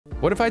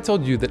What if I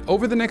told you that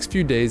over the next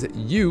few days,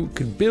 you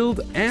could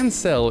build and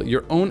sell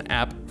your own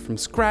app from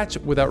scratch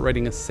without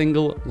writing a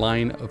single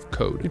line of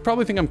code? You'd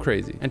probably think I'm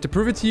crazy. And to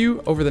prove it to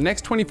you, over the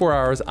next 24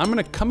 hours, I'm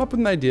gonna come up with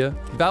an idea,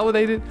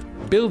 validate it,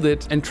 build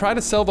it, and try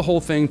to sell the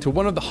whole thing to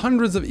one of the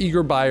hundreds of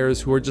eager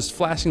buyers who are just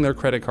flashing their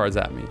credit cards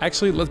at me.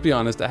 Actually, let's be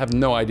honest, I have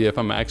no idea if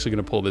I'm actually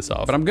gonna pull this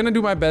off, but I'm gonna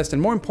do my best,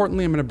 and more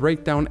importantly, I'm gonna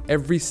break down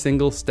every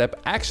single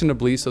step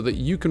actionably so that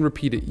you can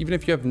repeat it, even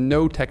if you have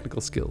no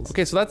technical skills.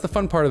 Okay, so that's the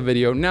fun part of the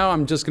video. Now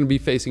I'm just gonna be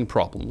facing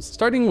problems.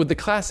 Starting with the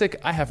classic,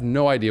 I have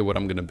no idea what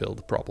I'm gonna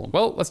build problem.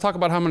 Well, let's talk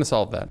about how I'm gonna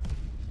solve that.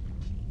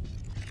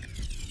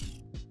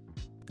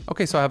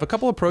 Okay, so I have a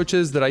couple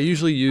approaches that I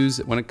usually use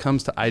when it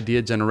comes to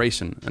idea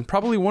generation, and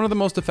probably one of the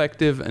most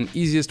effective and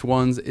easiest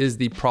ones is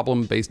the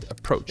problem-based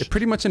approach. It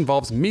pretty much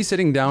involves me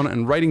sitting down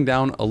and writing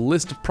down a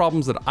list of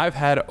problems that I've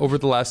had over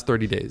the last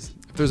 30 days.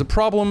 If there's a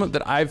problem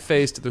that I've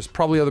faced, there's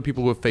probably other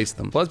people who have faced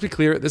them. But let's be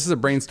clear, this is a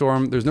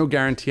brainstorm. There's no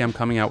guarantee I'm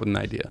coming out with an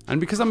idea. And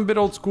because I'm a bit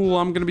old school,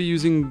 I'm gonna be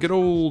using good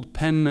old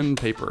pen and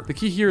paper. The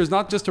key here is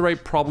not just to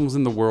write problems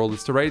in the world,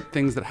 it's to write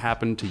things that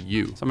happen to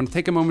you. So I'm gonna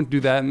take a moment to do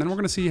that, and then we're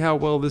gonna see how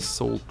well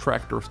this old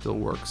tractor still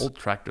works. Old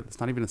tractor,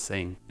 that's not even a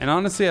saying. And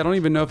honestly, I don't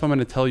even know if I'm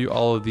gonna tell you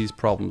all of these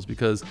problems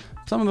because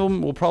some of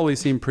them will probably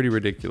seem pretty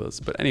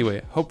ridiculous. But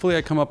anyway, hopefully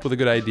I come up with a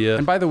good idea.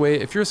 And by the way,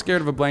 if you're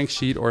scared of a blank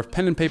sheet or if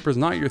pen and paper is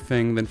not your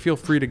thing, then feel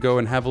free to go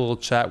and have a little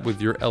chat with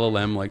your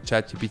LLM like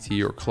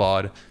ChatGPT or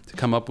Claude to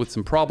come up with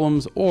some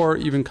problems or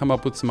even come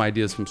up with some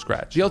ideas from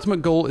scratch. The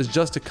ultimate goal is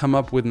just to come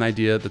up with an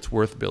idea that's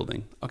worth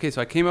building. Okay,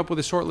 so I came up with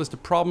a short list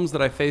of problems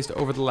that I faced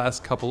over the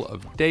last couple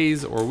of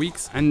days or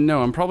weeks. And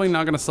no, I'm probably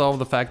not gonna solve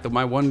the fact that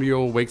my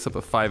 1-year-old wakes up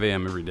at 5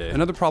 a.m. every day.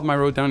 Another problem I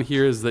wrote down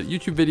here is that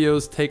YouTube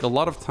videos take a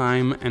lot of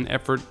time and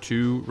effort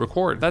to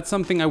record. That's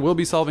something I will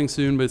be solving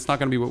soon, but it's not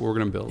gonna be what we're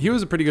gonna build. Here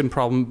was a pretty good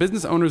problem.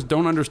 Business owners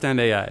don't understand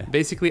AI.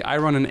 Basically, I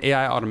run an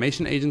AI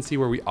automation agency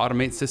where we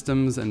automate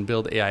systems and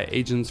build AI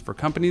agents for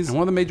companies. And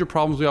one of the major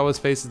problems we always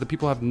face is that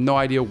people have no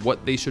idea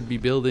what they should be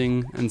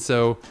building. And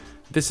so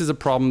this is a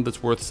problem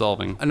that's worth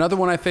solving. Another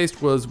one I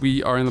faced was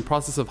we are in the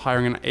process of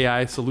hiring an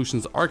AI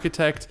solutions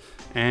architect,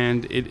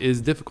 and it is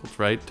difficult,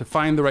 right? To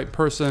find the right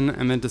person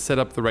and then to set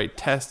up the right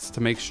tests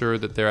to make sure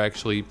that they're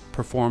actually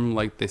perform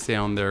like they say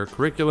on their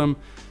curriculum.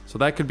 So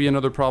that could be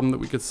another problem that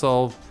we could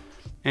solve.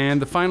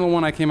 And the final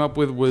one I came up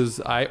with was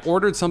I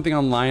ordered something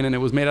online and it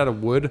was made out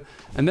of wood.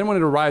 And then when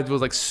it arrived, it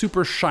was like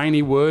super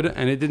shiny wood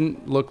and it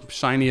didn't look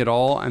shiny at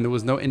all. And there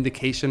was no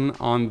indication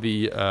on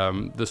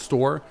the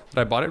store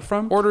that I bought it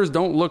from. Orders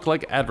don't look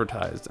like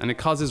advertised and it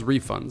causes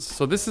refunds.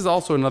 So this is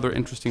also another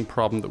interesting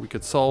problem that we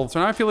could solve. So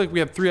now I feel like we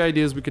have 3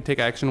 ideas we could take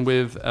action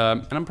with.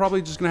 And I'm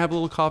probably just gonna have a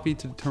little coffee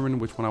to determine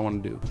which one I wanna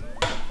do.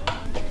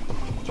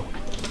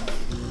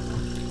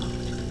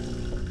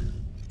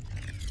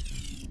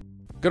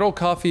 Good old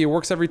coffee, it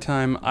works every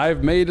time.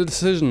 I've made a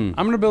decision.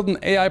 I'm gonna build an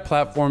AI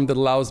platform that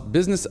allows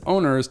business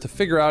owners to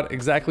figure out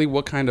exactly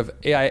what kind of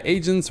AI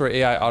agents or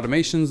AI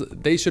automations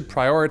they should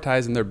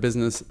prioritize in their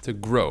business to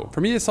grow.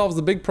 For me, it solves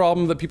the big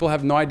problem that people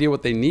have no idea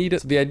what they need.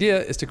 So the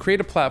idea is to create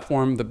a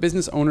platform that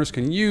business owners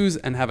can use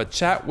and have a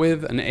chat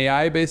with, an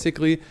AI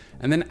basically,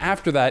 and then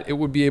after that, it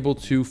would be able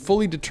to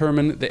fully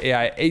determine the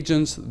AI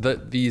agents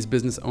that these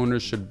business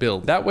owners should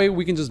build. That way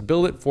we can just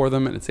build it for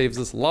them and it saves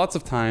us lots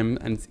of time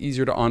and it's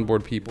easier to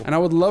onboard people. And I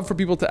would love for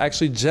people to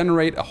actually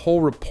generate a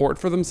whole report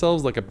for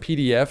themselves, like a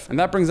PDF. And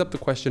that brings up the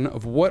question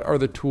of what are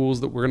the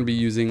tools that we're gonna be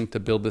using to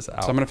build this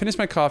out. So I'm gonna finish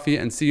my coffee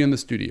and see you in the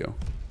studio.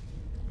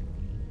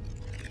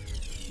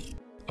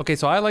 Okay,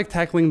 so I like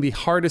tackling the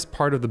hardest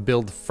part of the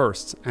build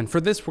first. And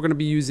for this, we're gonna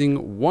be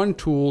using one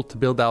tool to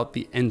build out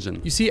the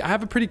engine. You see, I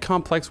have a pretty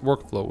complex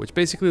workflow, which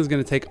basically is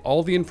gonna take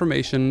all the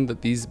information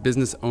that these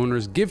business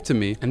owners give to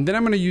me, and then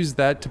I'm gonna use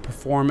that to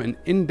perform an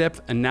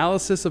in-depth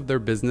analysis of their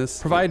business,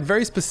 provide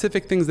very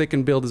specific things they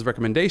can build as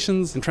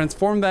recommendations, and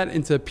transform that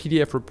into a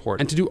PDF report.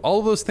 And to do all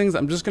of those things,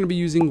 I'm just gonna be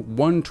using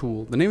one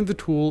tool. The name of the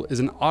tool is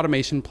an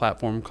automation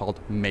platform called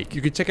Make.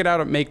 You can check it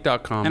out at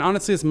make.com. And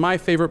honestly, it's my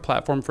favorite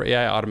platform for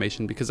AI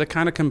automation because it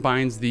kind of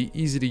combines the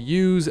easy to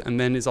use and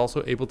then is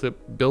also able to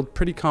build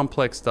pretty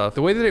complex stuff.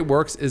 The way that it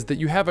works is that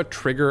you have a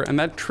trigger and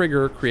that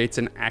trigger creates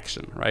an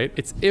action, right?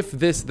 It's if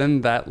this, then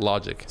that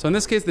logic. So in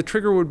this case, the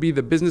trigger would be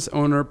the business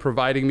owner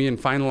providing me and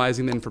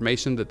finalizing the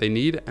information that they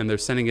need and they're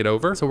sending it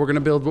over. So we're gonna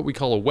build what we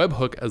call a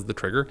webhook as the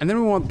trigger. And then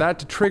we want that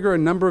to trigger a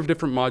number of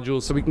different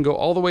modules so we can go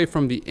all the way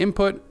from the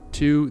input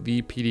to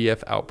the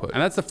PDF output.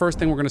 And that's the first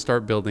thing we're gonna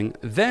start building.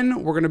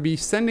 Then we're gonna be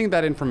sending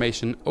that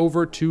information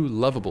over to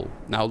Lovable.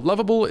 Now,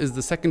 Lovable is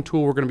the second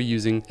tool we're gonna be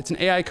using. It's an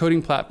AI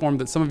coding platform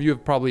that some of you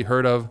have probably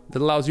heard of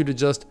that allows you to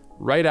just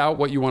write out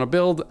what you want to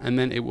build and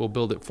then it will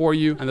build it for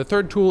you. And the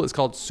third tool is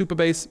called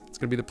Supabase. It's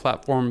going to be the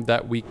platform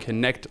that we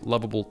connect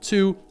Lovable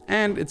to,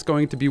 and it's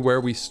going to be where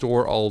we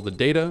store all the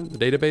data, the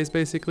database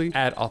basically,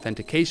 add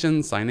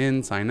authentication, sign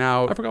in, sign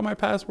out. I forgot my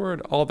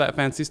password, all of that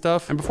fancy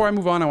stuff. And before I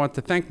move on, I want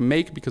to thank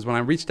Make because when I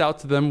reached out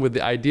to them with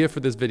the idea for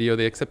this video,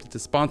 they accepted to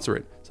sponsor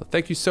it. So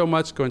thank you so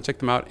much. Go and check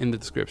them out in the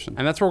description.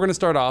 And that's where we're going to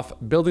start off,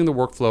 building the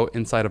workflow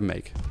inside of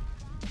Make.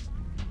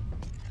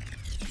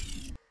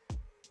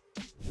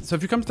 So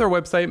if you come to their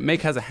website,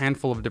 Make has a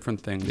handful of different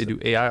things. They do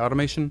AI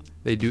automation,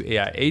 they do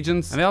AI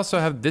agents, and they also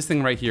have this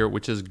thing right here,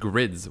 which is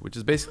grids, which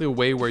is basically a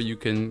way where you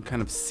can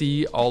kind of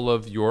see all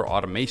of your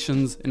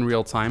automations in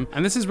real time.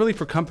 And this is really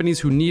for companies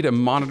who need a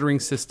monitoring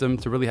system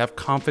to really have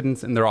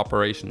confidence in their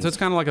operations. So it's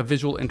kind of like a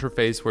visual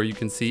interface where you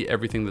can see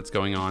everything that's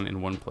going on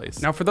in one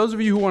place. Now, for those of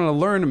you who want to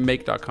learn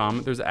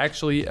Make.com, there's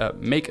actually a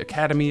Make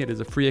Academy. It is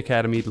a free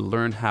academy to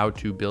learn how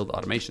to build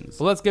automations.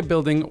 So let's get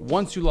building.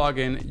 Once you log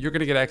in, you're going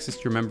to get access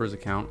to your members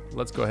account.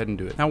 Let's go ahead and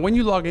do it. Now, when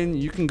you log in,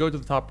 you can go to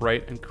the top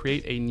right and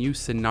create a new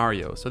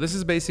scenario. So this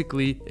is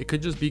basically, it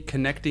could just be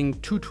connecting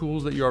two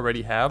tools that you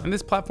already have. And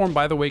this platform,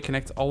 by the way,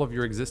 connects all of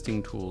your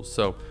existing tools.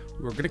 So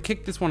we're going to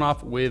kick this one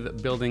off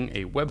with building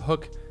a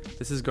webhook.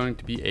 This is going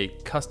to be a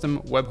custom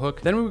webhook.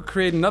 Then we would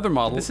create another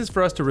model. This is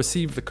for us to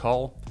receive the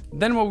call.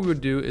 Then what we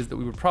would do is that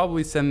we would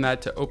probably send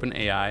that to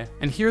OpenAI.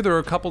 And here there are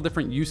a couple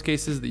different use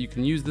cases that you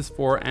can use this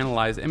for: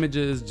 analyze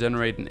images,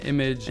 generate an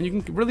image, and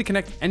you can really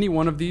connect any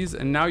one of these.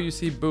 And now you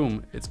see,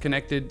 boom, it's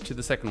connected to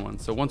the second one.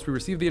 So once we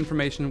receive the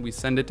information, we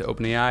send it to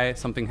OpenAI,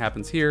 something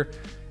happens here.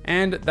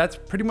 And that's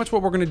pretty much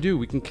what we're gonna do.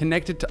 We can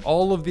connect it to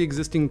all of the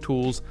existing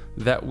tools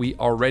that we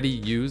already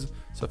use.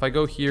 So if I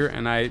go here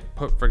and I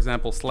put, for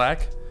example,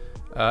 Slack,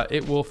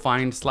 it will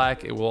find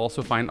Slack. It will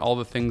also find all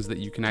the things that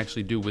you can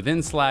actually do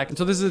within Slack. And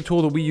so this is a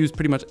tool that we use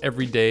pretty much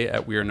every day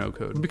at We Are No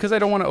Code. Because I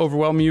don't want to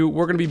overwhelm you,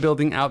 we're going to be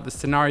building out the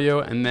scenario,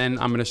 and then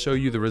I'm going to show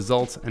you the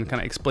results and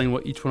kind of explain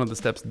what each one of the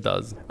steps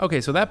does.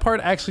 Okay, so that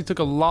part actually took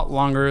a lot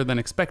longer than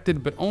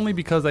expected, but only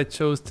because I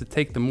chose to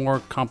take the more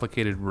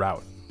complicated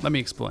route. Let me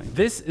explain.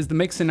 This is the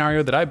Make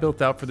scenario that I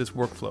built out for this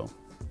workflow.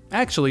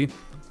 Actually,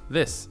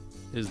 this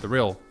is the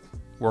real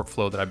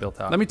workflow that I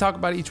built out. Let me talk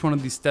about each one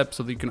of these steps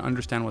so that you can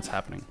understand what's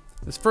happening.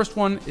 This first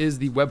one is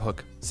the webhook,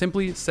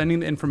 simply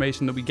sending the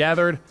information that we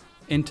gathered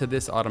into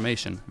this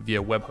automation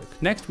via webhook.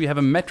 Next, we have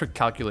a metric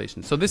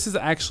calculation. So this is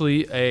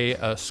actually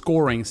a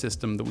scoring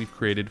system that we've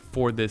created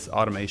for this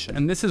automation.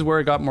 And this is where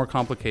it got more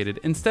complicated.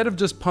 Instead of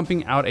just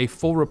pumping out a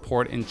full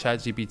report in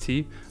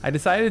ChatGPT, I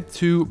decided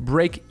to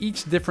break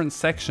each different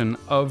section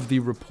of the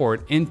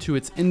report into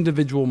its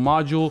individual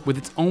module with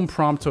its own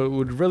prompt, so it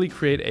would really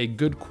create a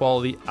good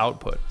quality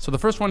output. So the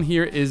first one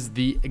here is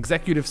the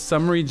executive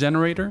summary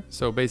generator.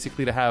 So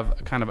basically to have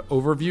a kind of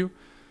overview.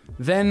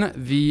 Then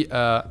the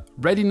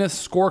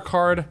readiness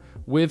scorecard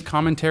with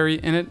commentary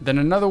in it. Then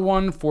another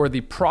one for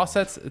the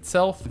process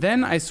itself.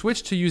 Then I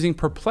switched to using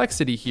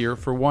Perplexity here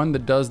for one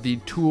that does the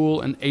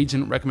tool and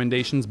agent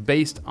recommendations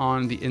based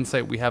on the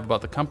insight we have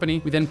about the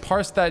company. We then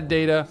parse that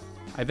data.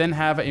 I then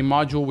have a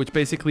module which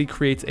basically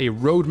creates a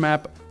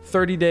roadmap,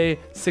 30-day,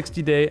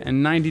 60-day,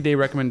 and 90-day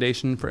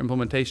recommendation for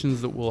implementations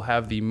that will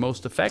have the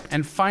most effect.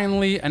 And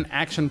finally, an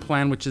action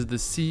plan, which is the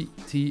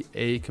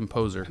CTA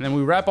composer. And then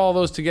we wrap all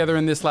those together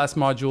in this last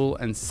module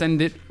and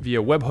send it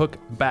via webhook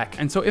back.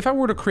 And so if I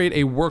were to create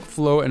a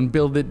workflow and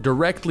build it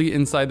directly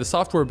inside the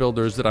software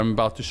builders that I'm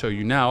about to show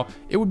you now,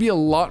 it would be a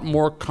lot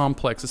more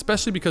complex,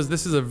 especially because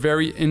this is a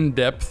very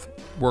in-depth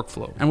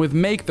workflow. And with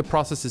Make, the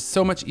process is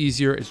so much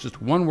easier. It's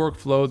just one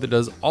workflow that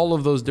does all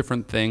of those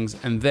different things,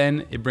 and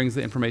then it brings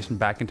the information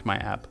back into my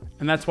app.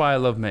 And that's why I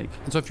love Make.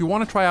 And so if you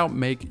want to try out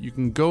Make, you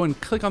can go and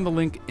click on the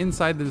link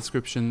inside the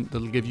description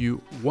that'll give you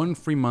 1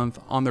 free month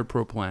on their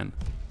pro plan.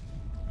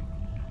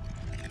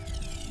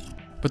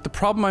 But the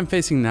problem I'm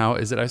facing now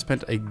is that I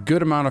spent a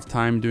good amount of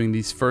time doing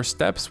these first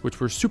steps, which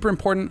were super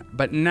important,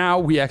 but now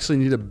we actually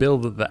need to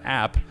build the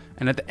app.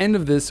 And at the end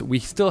of this, we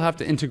still have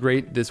to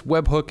integrate this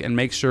webhook and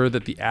make sure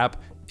that the app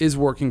is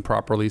working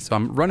properly. So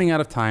I'm running out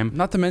of time.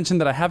 Not to mention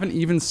that I haven't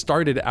even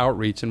started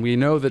outreach, and we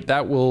know that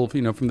that will,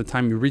 from the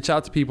time you reach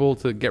out to people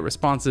to get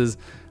responses,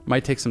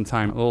 might take some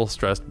time. A little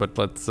stressed, but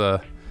let's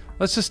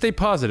just stay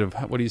positive.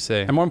 What do you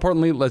say? And more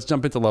importantly, let's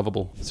jump into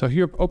Lovable. So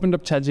here I've opened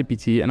up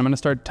ChatGPT and I'm gonna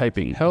start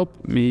typing,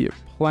 help me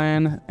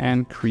plan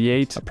and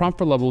create a prompt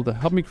for Lovable to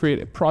help me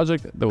create a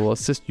project that will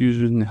assist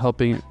users in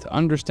helping to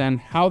understand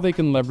how they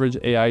can leverage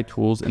AI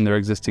tools in their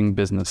existing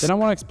business. Then I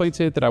wanna explain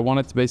to it that I want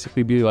it to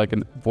basically be like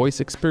a voice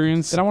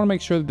experience. Then I wanna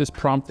make sure that this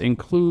prompt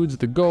includes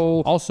the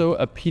goal, also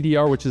a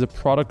PDR, which is a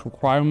product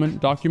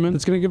requirement document.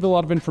 It's gonna give a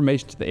lot of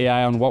information to the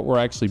AI on what we're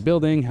actually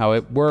building, how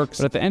it works.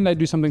 But at the end, I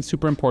do something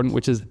super important,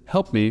 which is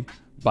help me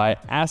by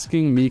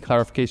asking me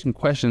clarification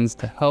questions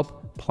to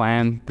help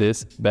plan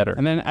this better.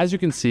 And then as you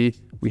can see,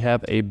 we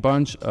have a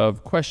bunch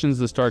of questions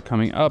that start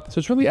coming up. So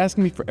it's really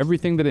asking me for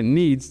everything that it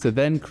needs to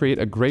then create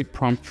a great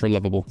prompt for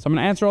Lovable. So I'm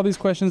gonna answer all these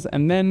questions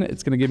and then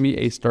it's gonna give me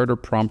a starter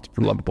prompt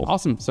for Lovable.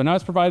 Awesome, so now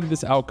it's provided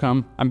this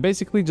outcome. I'm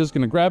basically just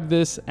gonna grab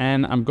this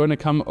and I'm going to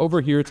come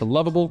over here to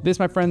Lovable. This,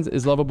 my friends,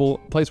 is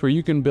Lovable, a place where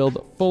you can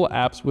build full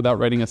apps without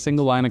writing a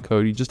single line of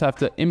code. You just have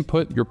to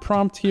input your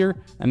prompt here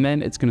and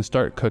then it's gonna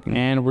start cooking.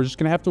 And we're just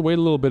gonna have to wait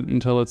a little bit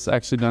until it's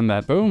actually done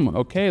that. Boom,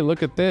 okay,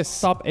 look at this.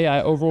 Stop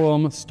AI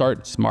overwhelm,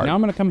 start smart. Now I'm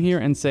gonna come here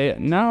and say,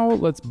 now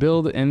let's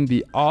build in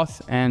the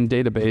auth and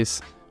database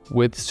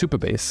with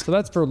Supabase. So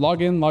that's for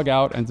login, log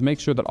out, and to make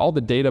sure that all the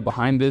data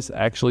behind this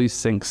actually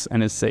syncs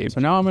and is saved.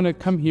 So now I'm gonna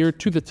come here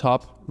to the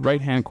top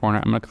right-hand corner.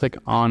 I'm gonna click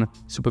on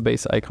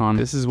Supabase icon.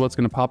 This is what's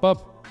gonna pop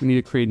up. we need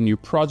to create a new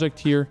project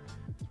here.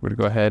 We're gonna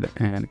go ahead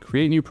and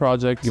create a new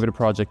project, give it a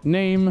project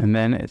name, and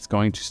then it's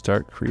going to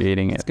start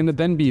creating it. It's gonna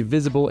then be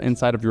visible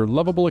inside of your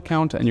Lovable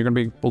account, and you're gonna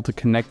be able to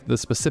connect the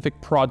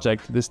specific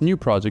project, this new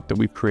project that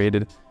we've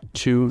created,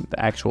 to the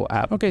actual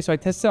app. Okay, so I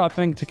tested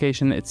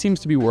authentication. It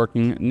seems to be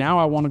working. Now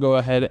I wanna go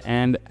ahead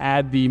and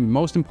add the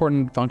most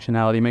important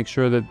functionality, make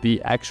sure that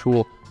the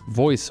actual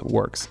voice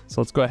works. So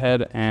let's go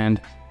ahead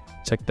and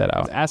check that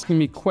out. It's asking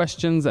me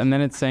questions, and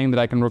then it's saying that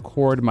I can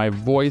record my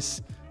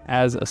voice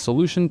as a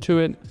solution to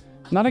it.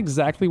 Not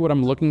exactly what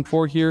I'm looking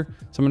for here.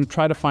 So I'm gonna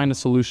try to find a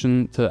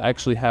solution to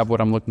actually have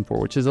what I'm looking for,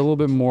 which is a little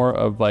bit more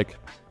of like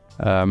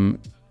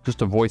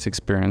just a voice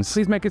experience.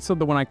 Please make it so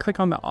that when I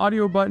click on the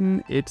audio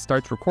button, it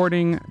starts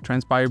recording,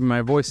 transcribing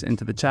my voice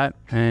into the chat.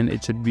 And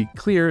it should be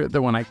clear that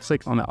when I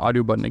click on the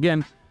audio button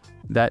again,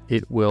 that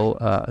it will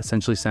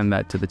essentially send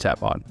that to the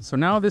chatbot. So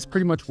now this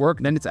pretty much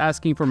worked. Then it's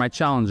asking for my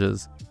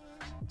challenges.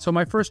 So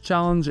my first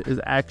challenge is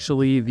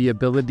actually the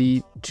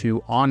ability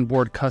to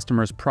onboard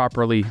customers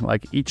properly.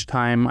 Like each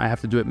time I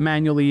have to do it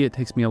manually, it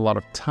takes me a lot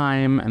of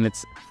time, and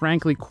it's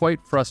frankly quite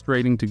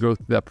frustrating to go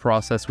through that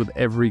process with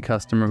every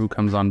customer who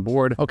comes on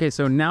board. Okay,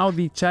 so now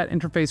the chat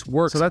interface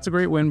works. So that's a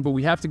great win, but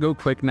we have to go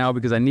quick now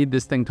because I need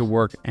this thing to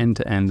work end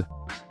to end.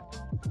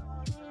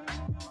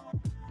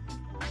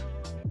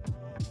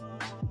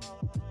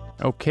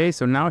 Okay,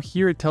 so now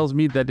here it tells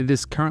me that it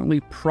is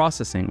currently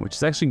processing, which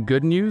is actually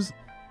good news.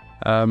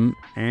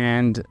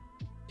 And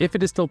if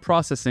it is still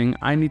processing,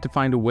 I need to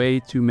find a way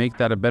to make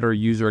that a better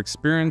user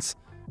experience.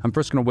 I'm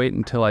first going to wait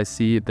until I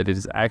see that it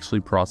is actually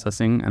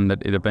processing and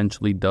that it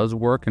eventually does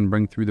work and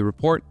bring through the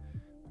report.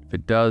 If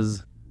it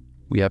does,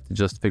 we have to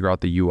just figure out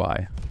the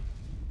UI.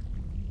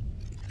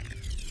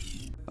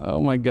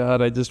 Oh my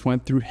God, I just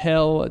went through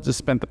hell. I just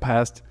spent the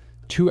past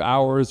 2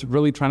 hours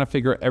really trying to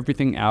figure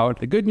everything out.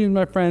 The good news,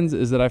 my friends,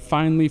 is that I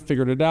finally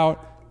figured it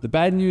out. The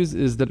bad news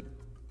is that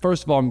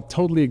first of all, I'm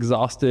totally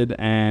exhausted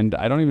and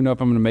I don't even know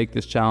if I'm gonna make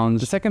this challenge.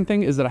 The second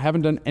thing is that I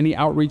haven't done any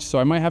outreach, so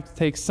I might have to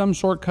take some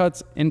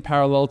shortcuts in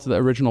parallel to the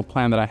original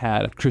plan that I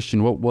had.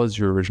 Christian, what was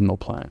your original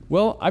plan?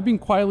 Well, I've been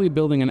quietly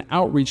building an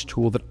outreach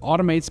tool that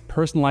automates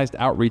personalized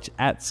outreach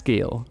at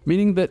scale,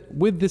 meaning that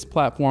with this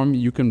platform,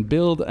 you can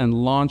build and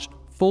launch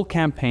full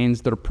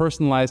campaigns that are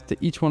personalized to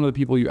each one of the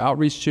people you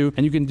outreach to,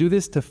 and you can do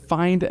this to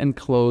find and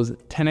close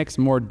 10x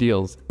more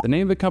deals. The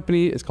name of the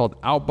company is called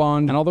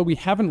Outbound, and although we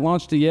haven't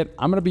launched it yet,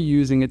 I'm gonna be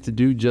using it to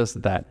do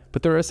just that.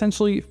 But there are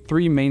essentially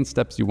 3 main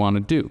steps you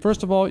wanna do.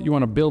 First of all, you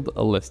wanna build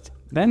a list.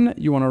 Then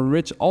you wanna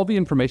enrich all the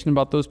information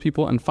about those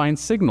people and find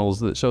signals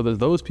that show that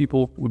those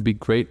people would be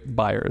great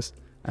buyers.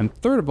 And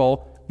third of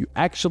all, you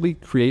actually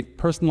create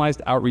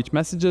personalized outreach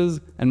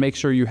messages and make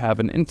sure you have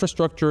an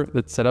infrastructure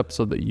that's set up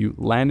so that you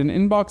land in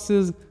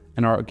inboxes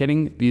and are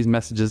getting these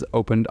messages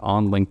opened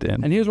on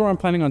LinkedIn. And here's where I'm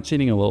planning on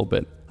cheating a little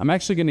bit. I'm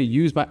actually gonna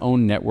use my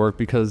own network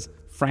because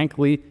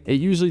frankly,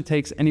 it usually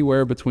takes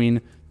anywhere between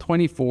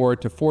 24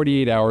 to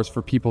 48 hours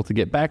for people to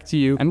get back to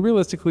you. And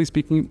realistically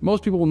speaking,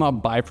 most people will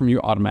not buy from you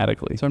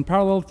automatically. So in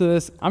parallel to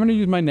this, I'm gonna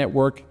use my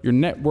network. Your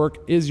network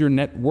is your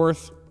net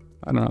worth.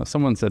 I don't know,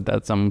 someone said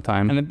that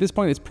sometime. And at this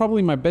point, it's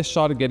probably my best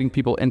shot at getting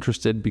people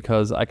interested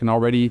because I can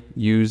already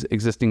use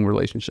existing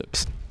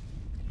relationships.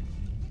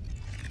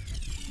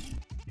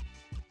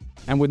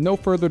 And with no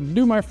further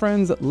ado, my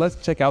friends, let's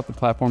check out the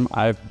platform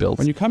I've built.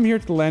 When you come here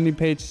to the landing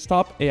page,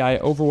 stop AI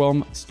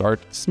overwhelm, start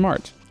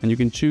smart. And you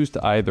can choose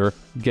to either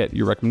get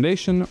your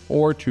recommendation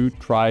or to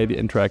try the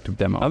interactive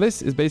demo. Now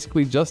this is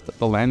basically just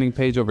the landing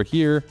page over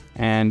here,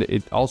 and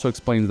it also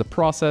explains the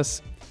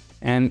process.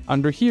 And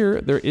under here,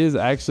 there is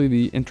actually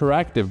the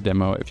interactive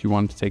demo if you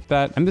want to take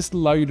that. And this will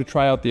allow you to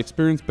try out the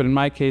experience, but in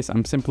my case,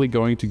 I'm simply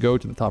going to go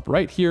to the top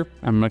right here.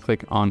 I'm gonna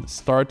click on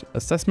Start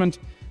Assessment.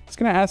 It's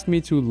gonna ask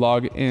me to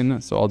log in,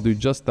 so I'll do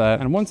just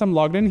that. And once I'm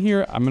logged in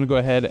here, I'm gonna go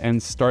ahead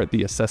and start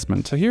the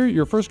assessment. So here,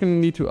 you're first gonna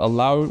need to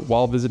allow,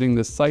 while visiting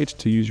this site,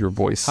 to use your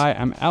voice. Hi,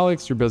 I'm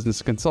Alex, your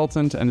business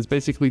consultant, and it's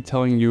basically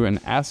telling you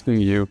and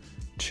asking you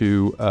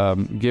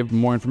to give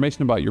more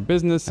information about your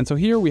business. And so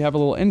here we have a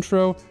little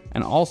intro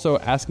and also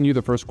asking you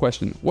the first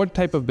question. What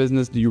type of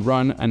business do you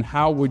run and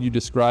how would you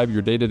describe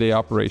your day-to-day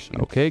operation?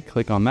 Okay,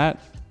 click on that.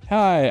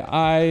 Hi,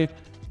 I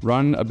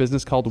run a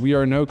business called We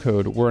Are No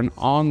Code. We're an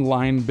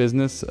online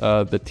business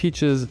that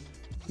teaches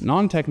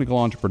non-technical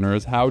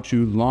entrepreneurs how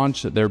to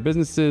launch their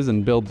businesses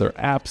and build their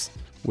apps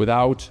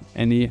without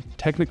any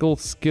technical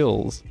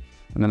skills.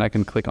 And then I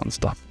can click on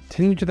stop.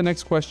 Continue to the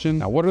next question.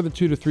 Now, what are the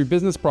 2 to 3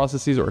 business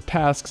processes or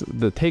tasks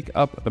that take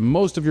up the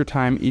most of your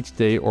time each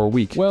day or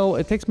week? Well,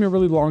 it takes me a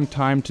really long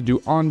time to do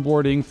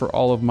onboarding for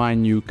all of my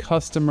new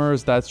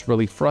customers. That's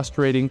really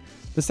frustrating.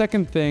 The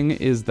second thing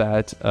is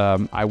that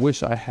I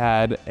wish I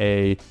had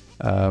a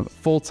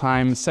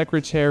full-time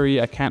secretary.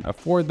 I can't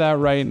afford that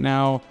right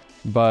now,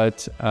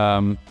 but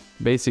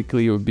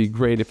basically it would be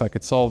great if I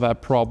could solve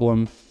that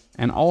problem.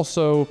 And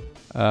also,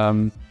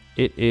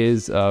 it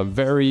is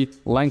very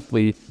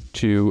lengthy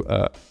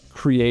to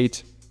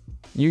create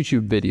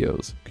YouTube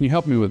videos. Can you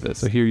help me with this?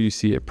 So here you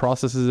see it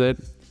processes it,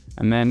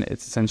 and then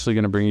it's essentially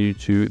going to bring you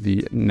to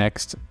the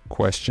next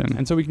question.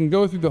 And so we can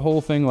go through the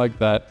whole thing like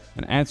that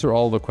and answer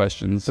all the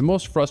questions. The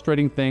most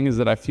frustrating thing is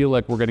that I feel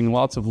like we're getting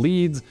lots of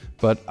leads,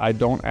 but I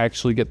don't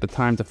actually get the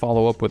time to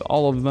follow up with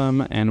all of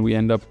them, and we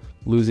end up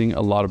losing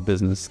a lot of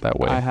business that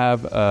way. I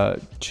have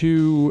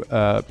two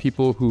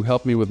people who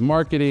help me with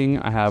marketing.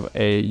 I have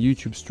a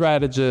YouTube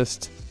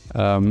strategist,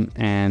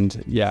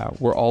 and yeah,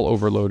 we're all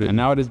overloaded. And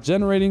now it is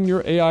generating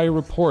your AI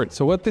report.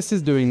 So what this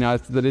is doing now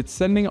is that it's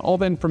sending all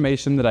the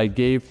information that I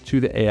gave to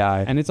the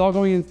AI, and it's all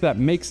going into that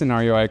make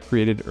scenario I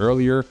created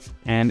earlier,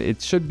 and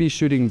it should be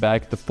shooting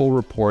back the full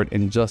report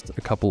in just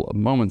a couple of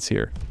moments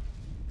here.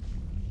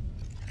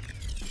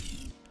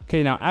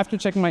 Okay, now after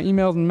checking my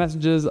emails and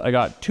messages, I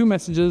got 2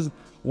 messages.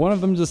 One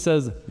of them just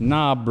says,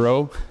 "Nah,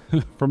 bro,"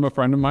 from a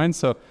friend of mine.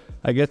 So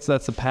I guess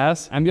that's a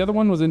pass. And the other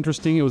one was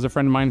interesting. It was a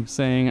friend of mine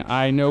saying,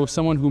 "I know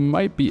someone who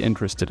might be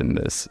interested in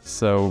this."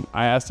 So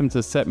I asked him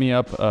to set me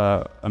up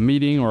a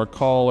meeting or a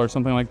call or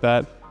something like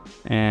that.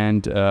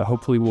 And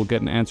hopefully we'll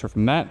get an answer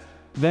from that.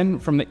 Then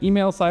from the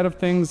email side of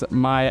things,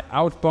 my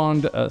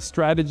outbound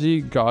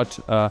strategy got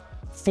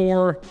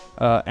 4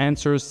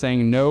 answers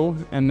saying no,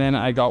 and then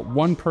I got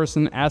 1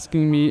 person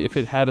asking me if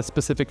it had a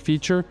specific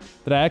feature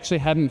that I actually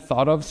hadn't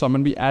thought of, so I'm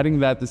gonna be adding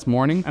that this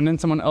morning. And then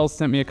someone else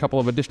sent me a couple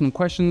of additional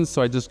questions,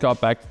 so I just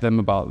got back to them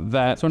about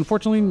that. So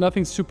unfortunately,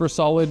 nothing super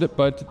solid,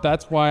 but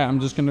that's why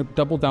I'm just gonna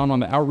double down on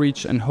the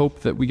outreach and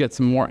hope that we get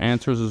some more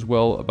answers as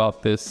well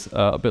about this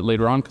a bit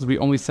later on, because we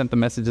only sent the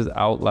messages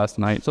out last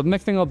night. So the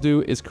next thing I'll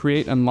do is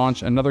create and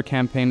launch another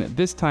campaign.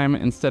 This time,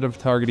 instead of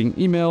targeting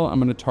email, I'm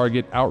gonna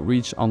target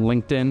outreach on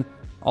LinkedIn,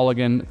 all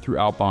again through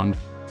outbound.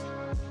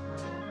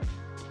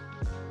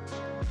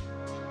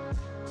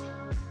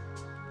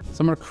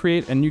 So I'm going to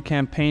create a new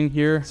campaign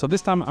here. So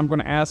this time I'm going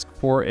to ask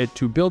for it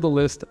to build a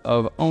list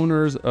of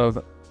owners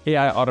of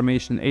AI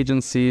automation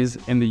agencies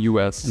in the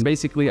US. And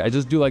basically I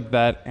just do like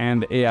that,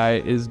 and the AI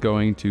is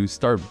going to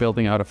start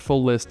building out a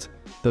full list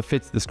that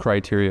fits this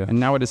criteria. And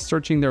now it is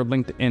searching their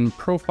LinkedIn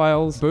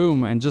profiles.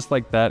 Boom. And just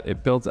like that,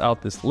 it builds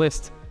out this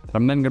list that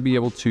I'm then going to be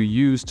able to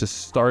use to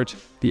start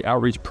the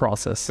outreach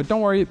process. But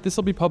don't worry, this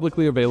will be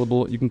publicly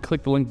available. You can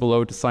click the link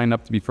below to sign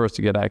up to be first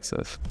to get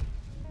access.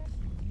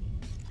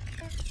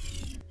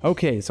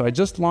 Okay, so I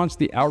just launched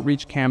the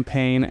outreach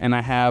campaign, and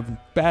I have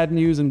bad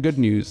news and good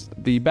news.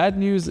 The bad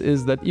news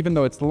is that even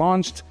though it's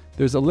launched,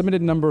 there's a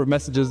limited number of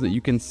messages that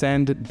you can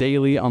send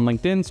daily on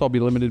LinkedIn, so I'll be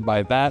limited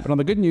by that. But on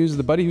the good news,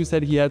 the buddy who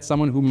said he had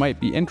someone who might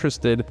be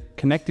interested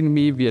connecting to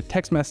me via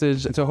text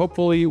message, and so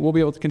hopefully we'll be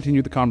able to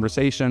continue the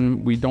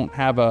conversation. We don't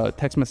have a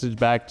text message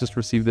back, just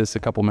received this a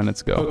couple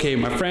minutes ago. Okay,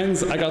 my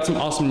friends, I got some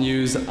awesome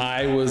news.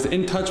 I was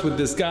in touch with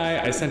this guy.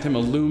 I sent him a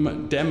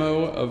Loom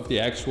demo of the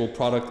actual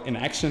product in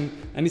action,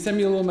 and he sent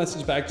me a little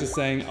message back just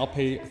saying, "I'll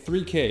pay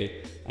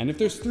 3K. And if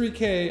there's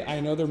 3K, I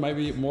know there might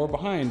be more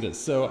behind.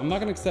 So I'm not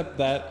gonna accept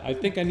that. I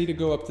think I need to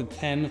go up to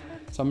 10.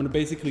 So I'm gonna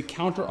basically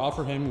counter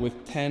offer him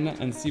with 10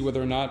 and see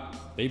whether or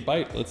not they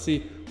bite. Let's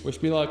see. Wish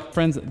me luck.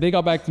 Friends, they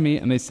got back to me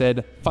and they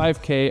said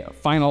 5K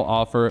final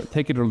offer,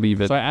 take it or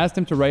leave it. So I asked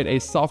him to write a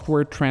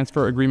software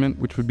transfer agreement,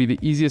 which would be the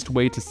easiest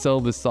way to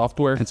sell this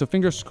software. And so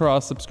fingers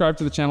crossed, subscribe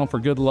to the channel for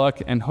good luck,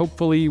 and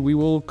hopefully we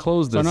will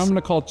close this. So now I'm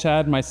gonna call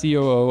Chad, my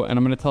COO, and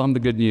I'm gonna tell him the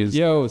good news.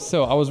 Yo,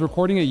 so I was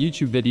recording a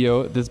YouTube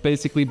video that's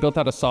basically built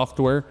out a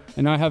software,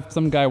 and now I have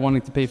some guy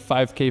wanting to pay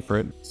 5K for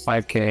it.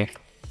 5K.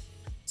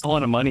 It's a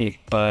lot of money,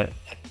 but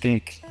I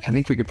think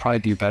we could probably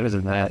do better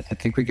than that. I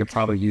think we could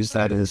probably use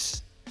that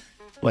as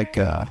like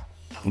a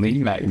lead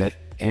magnet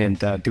and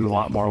do a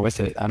lot more with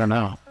it. I don't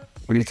know.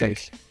 What do you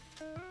think?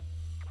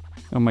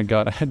 Oh my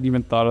God, I hadn't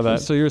even thought of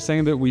that. So you're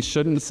saying that we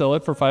shouldn't sell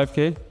it for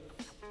 5K?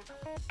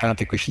 I don't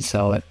think we should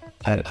sell it.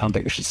 I don't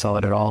think we should sell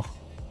it at all.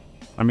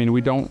 I mean,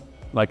 we don't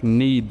like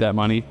need that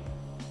money.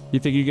 You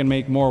think you can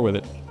make more with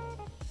it?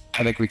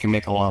 I think we can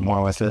make a lot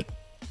more with it.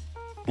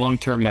 Long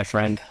term, my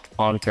friend,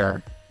 long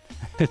term.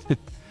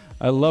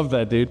 I love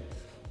that, dude.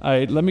 All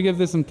right, let me give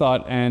this some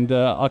thought, and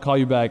I'll call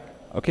you back.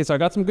 Okay, so I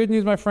got some good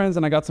news, my friends,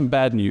 and I got some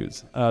bad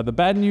news. The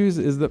bad news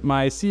is that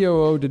my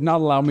COO did not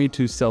allow me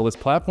to sell this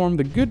platform.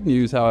 The good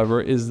news, however,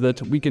 is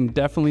that we can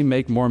definitely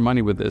make more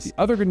money with this. The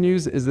other good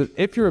news is that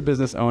if you're a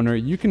business owner,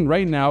 you can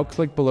right now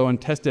click below and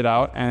test it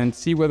out and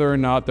see whether or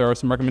not there are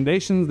some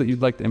recommendations that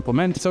you'd like to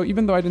implement. So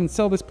even though I didn't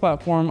sell this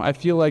platform, I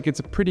feel like it's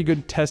a pretty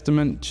good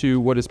testament to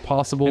what is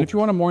possible. And if you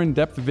want a more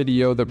in-depth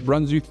video that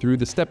runs you through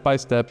the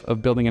step-by-step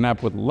of building an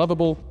app with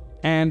Lovable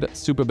and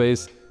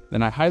Supabase,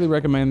 then I highly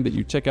recommend that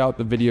you check out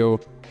the video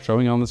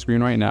showing on the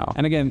screen right now.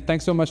 And again,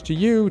 thanks so much to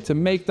you, to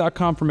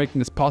Make.com, for making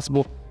this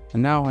possible.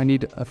 And now I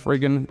need a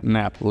friggin'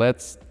 nap.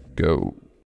 Let's go.